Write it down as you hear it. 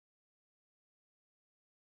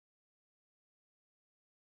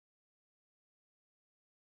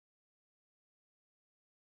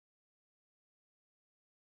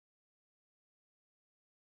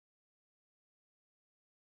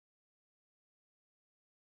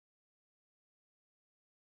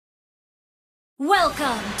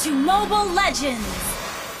Welcome to Mobile Legends!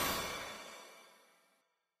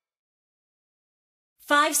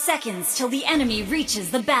 5 seconds till the enemy reaches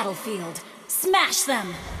the battlefield. Smash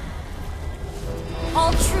them!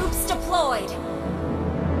 All troops deployed!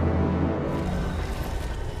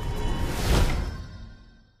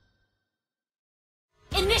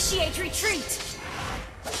 Initiate retreat!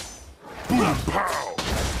 Boom pow!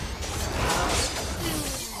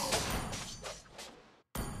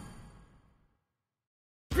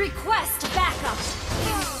 Request backup!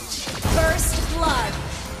 First blood!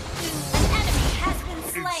 An enemy has been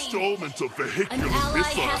slain! Installment of vehicular An ally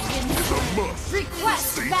missiles has been is slain. a must Request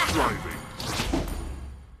for safe backup. driving.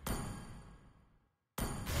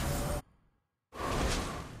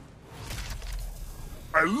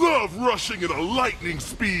 I love rushing at a lightning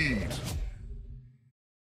speed!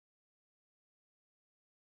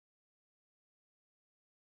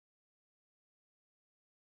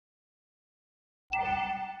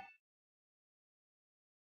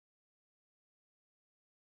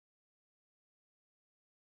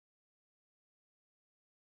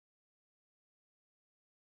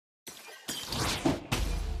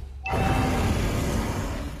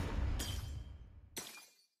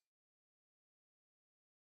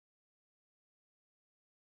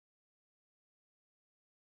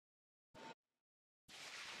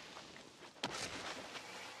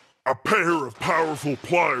 A pair of powerful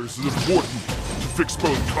pliers is important to fix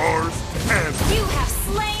both cars and... You have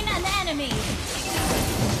slain an enemy!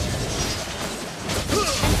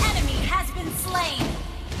 An enemy has been slain!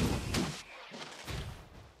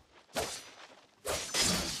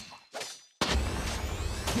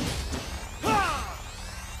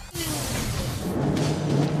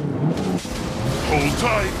 Hold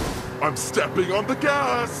tight! I'm stepping on the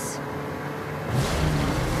gas!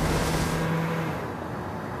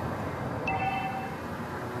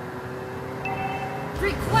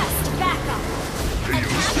 Request backup! Hey,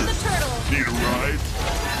 Attack youngster. the turtle! Need a ride?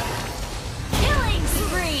 Killing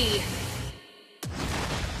spree!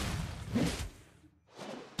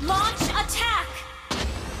 Launch attack!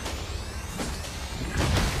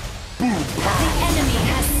 Boom pow! Enemy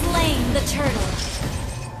has slain the turtle.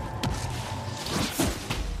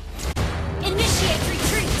 Initiate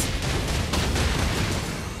retreat!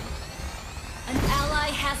 An ally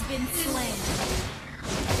has been slain.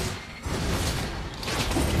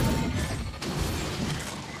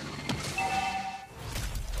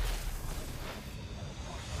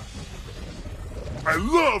 I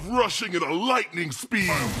love rushing at a lightning speed!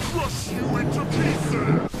 I'll crush you into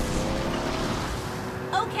pieces!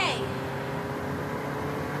 Okay,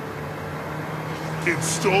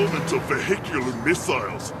 Installment of vehicular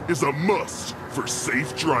missiles is a must for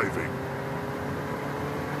safe driving.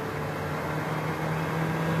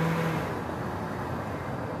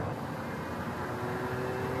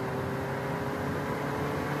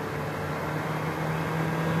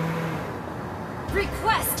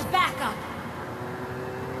 request backup!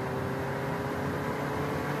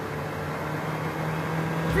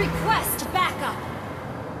 Request backup!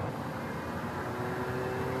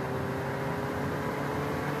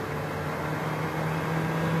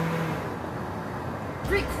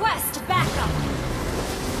 Request backup!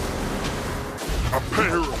 A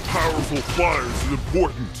pair of powerful pliers is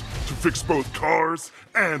important to fix both cars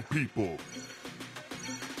and people.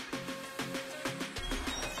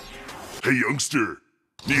 Hey youngster,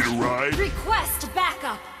 need a ride? Request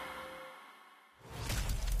backup!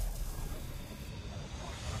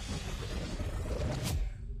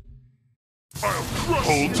 I'll crush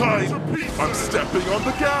Hold tight, I'm stepping on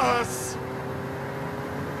the gas!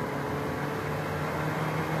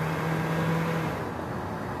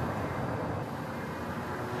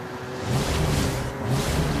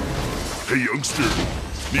 Hey youngster,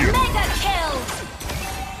 need a... Mega kill!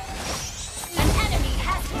 An enemy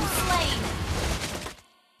has been slain.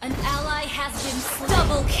 An ally has been slain.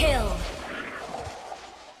 Double kill!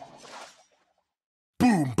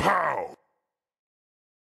 Boom pow!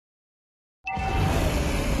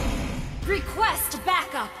 Request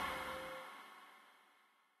backup!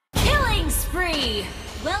 Killing spree!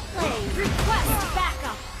 Well played. Request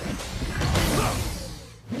backup!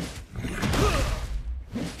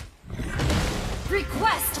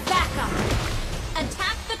 Request backup!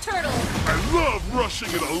 Attack the turtle! I love rushing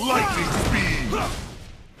at a lightning speed!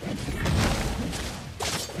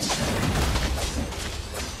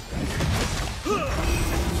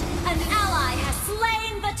 An ally has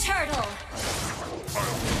slain the turtle!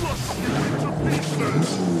 I'll crush you into pieces!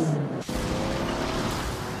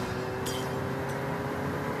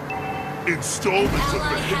 Installment of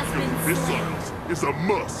Ally has vehicular been slain. missiles is a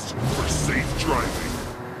must for safe driving.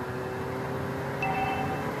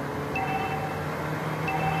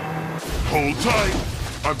 Hold tight!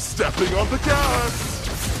 I'm stepping on the gas!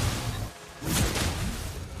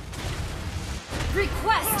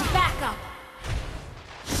 Request backup!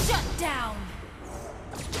 Shut down!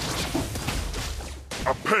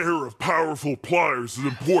 A pair of powerful pliers is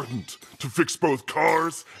important to fix both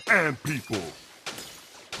cars and people.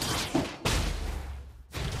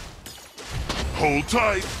 Hold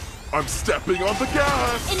tight! I'm stepping on the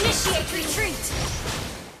gas! Initiate retreat!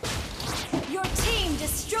 Your team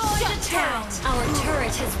destroyed a turret! Our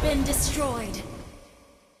turret has been destroyed.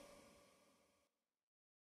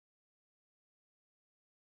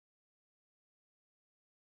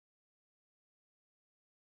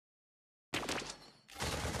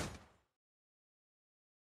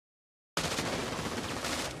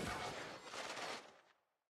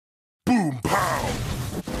 Boom pow!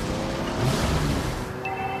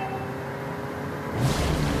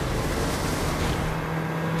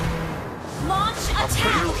 Launch A pair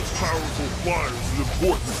attack! of powerful pliers is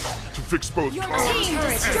important to fix both Your cars team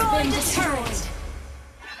and destroyed a turret!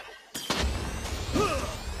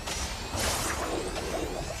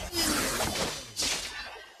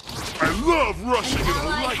 I love rushing An in a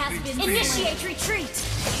ally has lightning been speed. initiate retreat!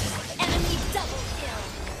 Enemy double kill!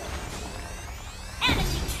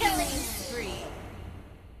 Enemy killing spree!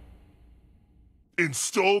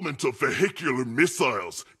 Installment of vehicular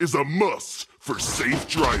missiles is a must for safe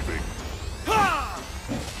driving.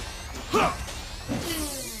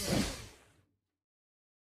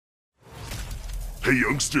 Hey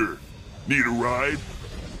youngster, need a ride?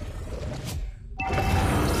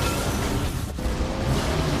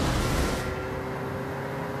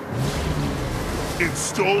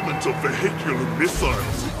 Installment of vehicular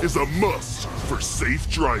missiles is a must for safe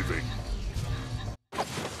driving.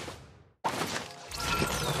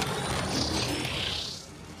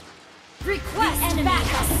 Request enemy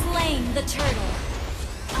backup! Slain the turtle!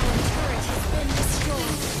 Our turret has been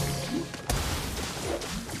destroyed!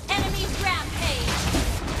 Enemy rampage!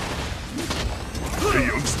 Hey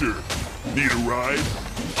youngster, need a ride?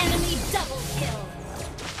 Enemy double kill!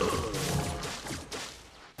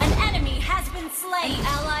 An enemy has been slain! An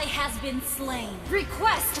ally has been slain!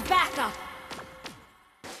 Request backup!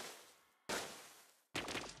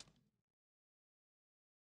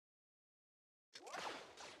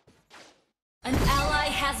 An ally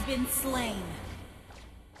has been slain.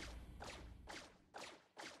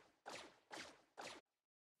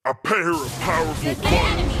 A pair of powerful An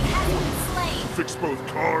enemy pliers has been slain. fix both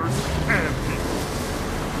cars and people.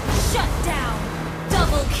 Shut down.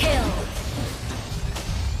 Double kill.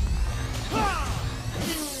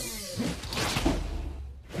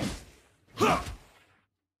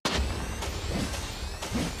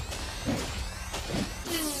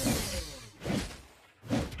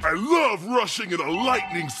 I love rushing at a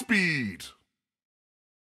lightning speed.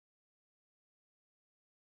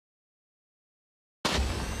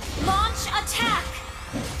 Launch attack.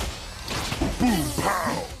 Boom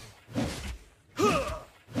pow.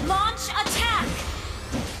 Launch attack.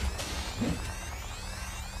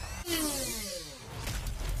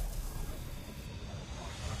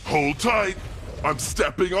 Hold tight. I'm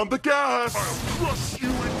stepping on the gas. I'll crush you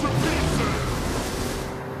into pieces.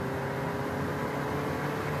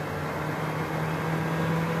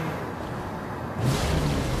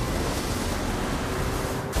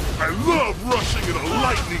 I love rushing at a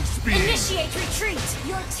lightning speed. Initiate retreat.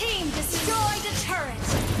 Your team destroyed a turret.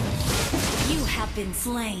 You have been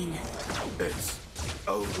slain. It's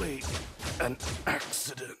only an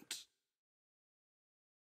accident.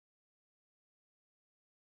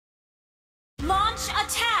 Launch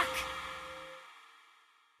attack.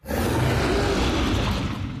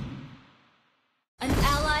 An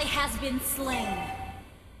ally has been slain.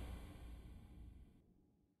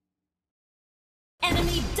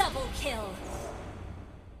 Enemy double kill.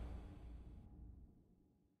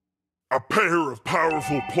 A pair of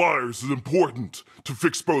powerful pliers is important to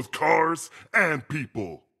fix both cars and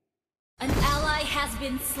people. An ally has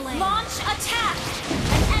been slain. Launch attack!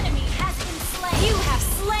 An enemy has been slain. You have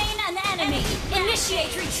slain an enemy.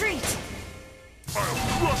 Initiate retreat.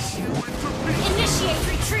 I'll crush you into pieces. Initiate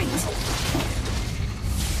retreat.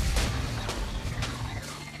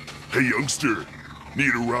 Hey youngster,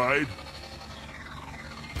 need a ride?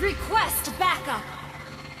 Request backup.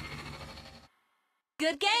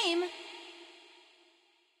 Good game.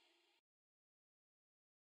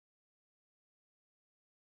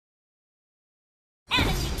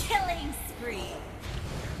 Enemy killing spree.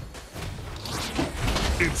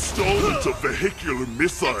 Installment of vehicular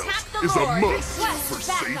missiles Attack the is a Lord. must Request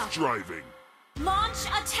for backup. safe driving. Launch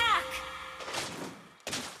attack.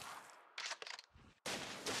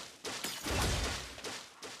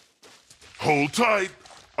 Hold tight.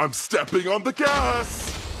 I'm stepping on the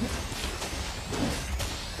gas.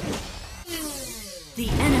 The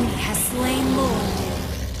enemy has slain Lord.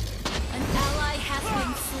 An ally has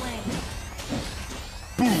been slain.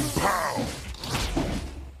 Boom, pow.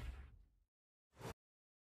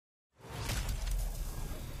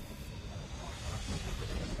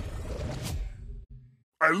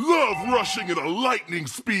 I love rushing at a lightning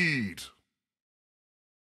speed.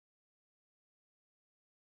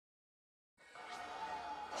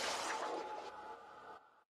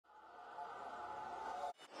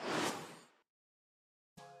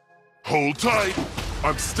 Hold tight.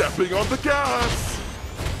 I'm stepping on the gas.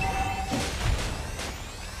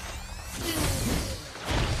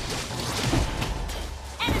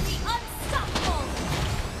 Enemy unstoppable.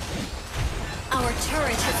 Our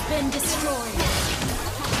turret has been destroyed.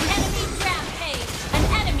 Enemy rampage. An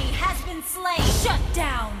enemy has been slain. Shut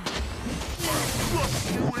down.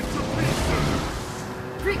 Crush you into pieces.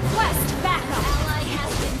 Request backup. Ally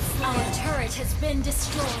has been slain. Our turret has been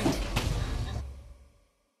destroyed.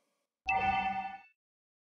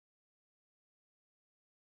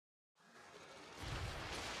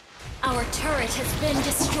 Our turret has been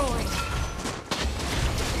destroyed.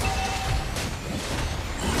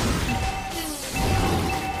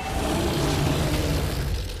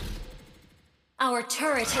 Our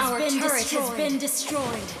turret has been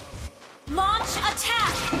destroyed. Launch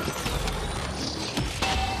attack!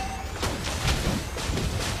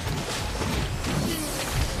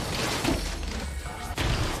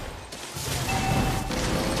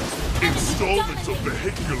 Installments of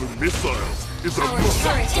vehicular missiles is a Our must.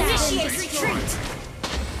 turret initiate retreat!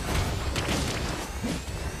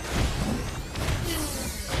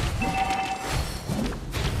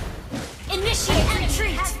 Initiate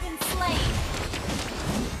retreat! Has been slain.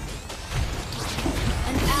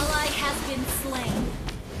 An ally has been slain.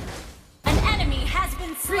 An enemy has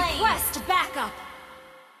been slain. Request backup.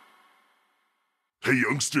 Hey,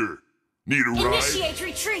 youngster. Need a ride? Initiate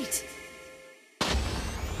retreat!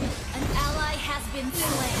 An ally has been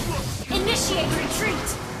slain. Initiate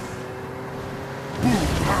retreat! Boom,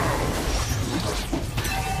 pow.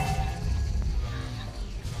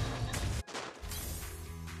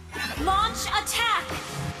 Launch attack!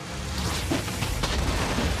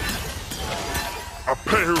 A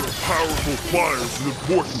pair of powerful pliers is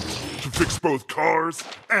important to fix both cars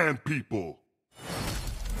and people.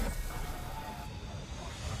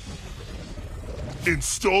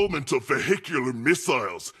 Installment of vehicular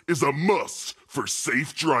missiles is a must for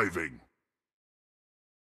safe driving.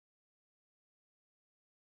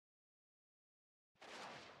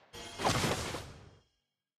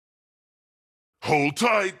 Hold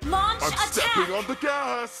tight. Launch I'm attack! stepping on the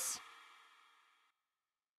gas.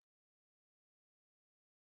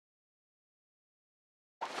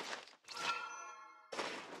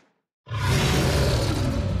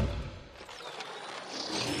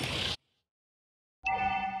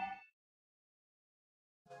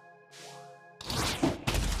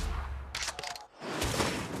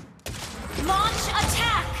 Launch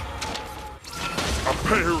attack! A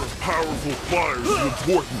pair of powerful pliers is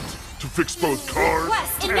important to fix both cars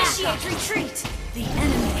Request and initiate retreat! The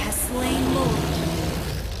enemy has slain Lord.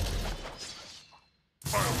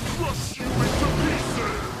 I'll crush you into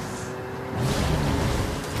pieces.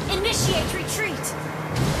 Initiate retreat!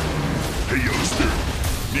 Hey, youngster.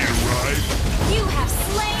 Need a ride? You have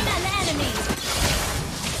slain an enemy!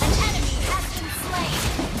 An enemy has been slain!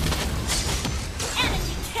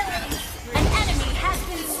 Enemy killing! An enemy has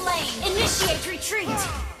been slain! Initiate retreat!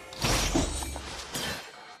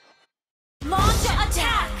 Launch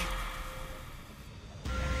attack!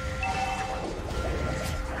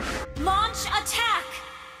 Launch attack!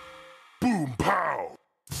 Boom, pow.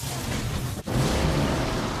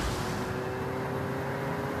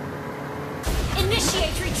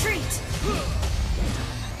 Initiate retreat!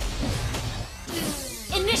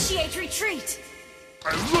 Initiate retreat!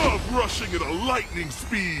 I love rushing at a lightning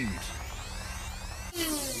speed.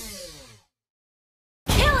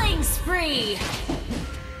 Killing spree!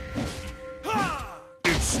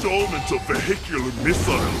 Installment of vehicular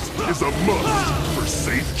missiles is a must for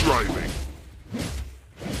safe driving.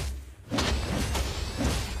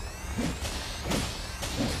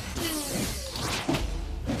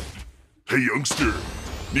 Hey, youngster.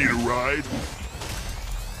 Need a ride?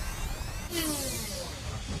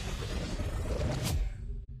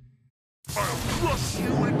 I'll crush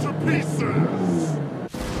you into pieces.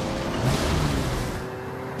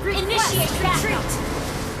 Initiate retreat!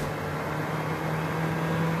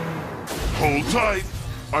 Hold tight.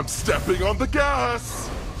 I'm stepping on the gas.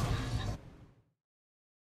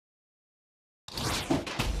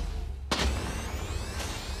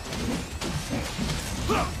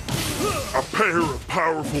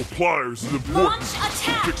 powerful pliers is important Launch to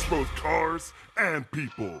attack! fix both cars and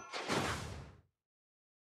people.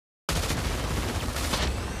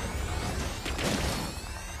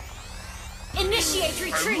 Initiate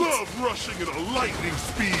retreat! I love rushing at a lightning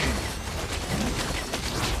speed.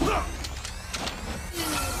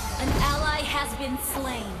 An ally has been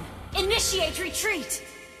slain. Initiate retreat!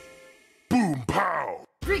 Boom pow!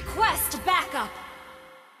 Request backup!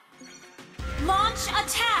 Launch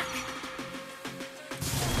attack!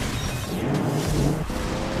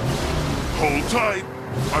 Hold tight.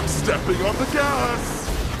 I'm stepping on the gas.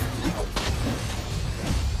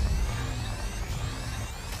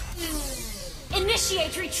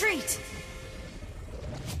 Initiate retreat!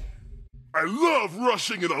 I love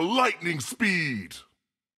rushing at a lightning speed.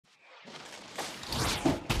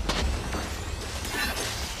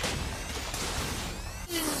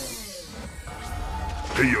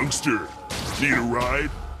 Hey, youngster. Need a ride?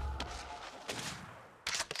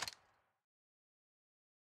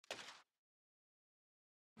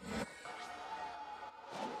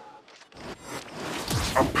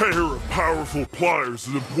 A pair of powerful pliers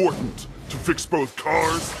is important to fix both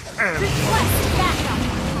cars and... Request backup!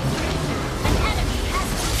 An enemy has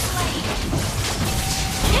been slain!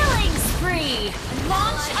 Killing spree!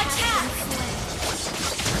 Launch attack!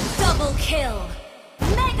 Double kill!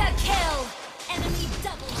 Mega kill! Enemy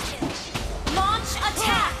double kill! Launch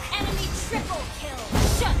attack! Enemy triple kill!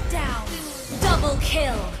 Shut down! Double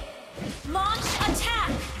kill! Launch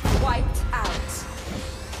attack! Wiped out!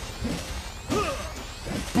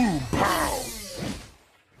 Boom pow!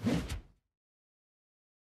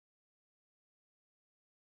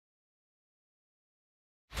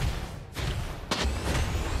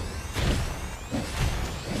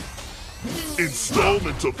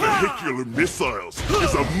 Installment of vehicular missiles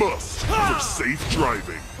is a must for safe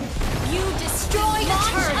driving. You destroyed a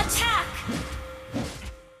turret! Attack!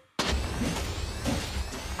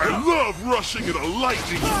 I love rushing at a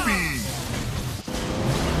lightning speed.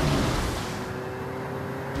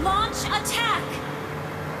 Launch attack!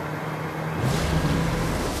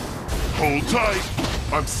 Hold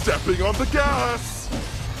tight. I'm stepping on the gas.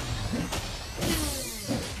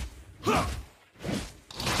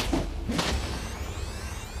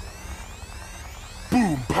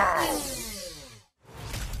 Boom pow!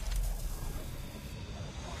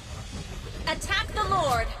 Attack the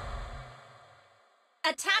Lord!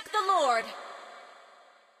 Attack the Lord!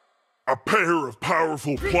 A pair of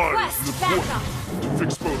powerful pliers is Request important backup! to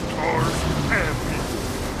fix both cars and people.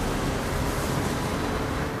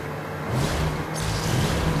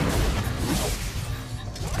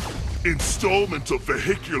 Installment of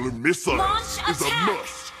vehicular missiles Launch is a attack!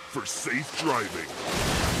 must for safe driving.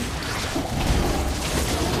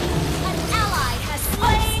 An ally has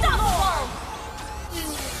slain Lord!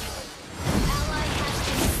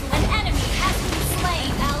 An enemy has been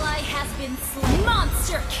slain! Ally has been slain!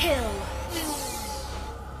 Monster kill!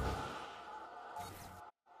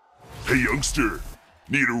 Hey, youngster.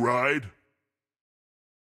 Need a ride?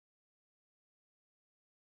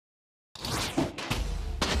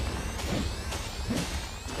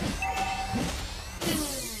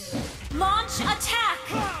 Launch attack!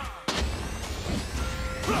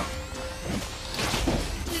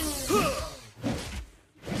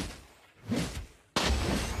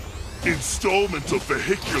 Installment of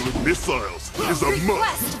vehicular missiles is a must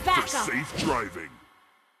Request for backup. safe driving.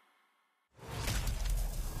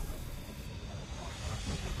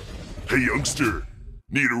 Hey, youngster.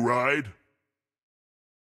 Need a ride?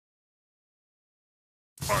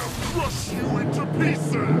 I'll crush you into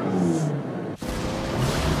pieces!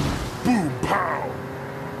 Boom pow!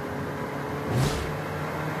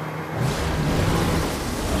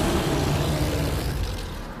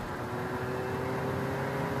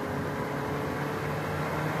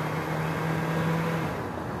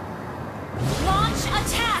 Launch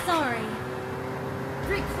attack! Sorry.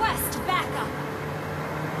 Request backup.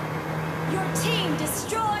 Your team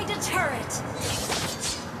destroyed a turret.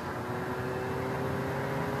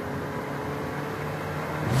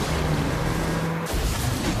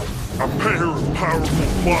 A pair of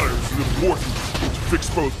powerful pliers is important to fix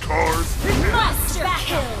both cars and... Monster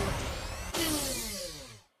kill.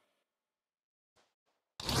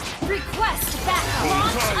 Request backup. Hold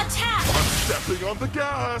Launch tight. attack. I'm stepping on the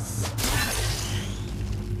gas!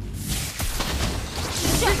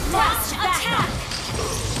 Launch attack.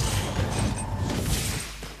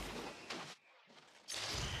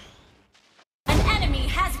 An enemy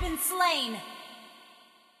has been slain.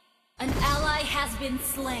 An ally has been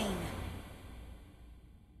slain.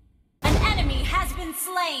 An enemy has been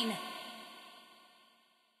slain.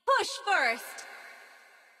 Push first.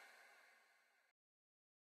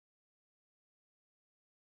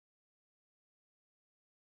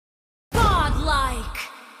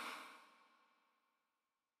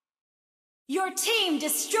 Your team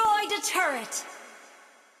destroyed a turret.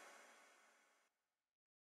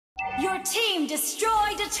 Your team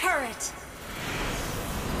destroyed a turret.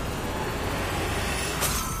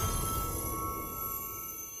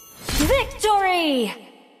 Victory!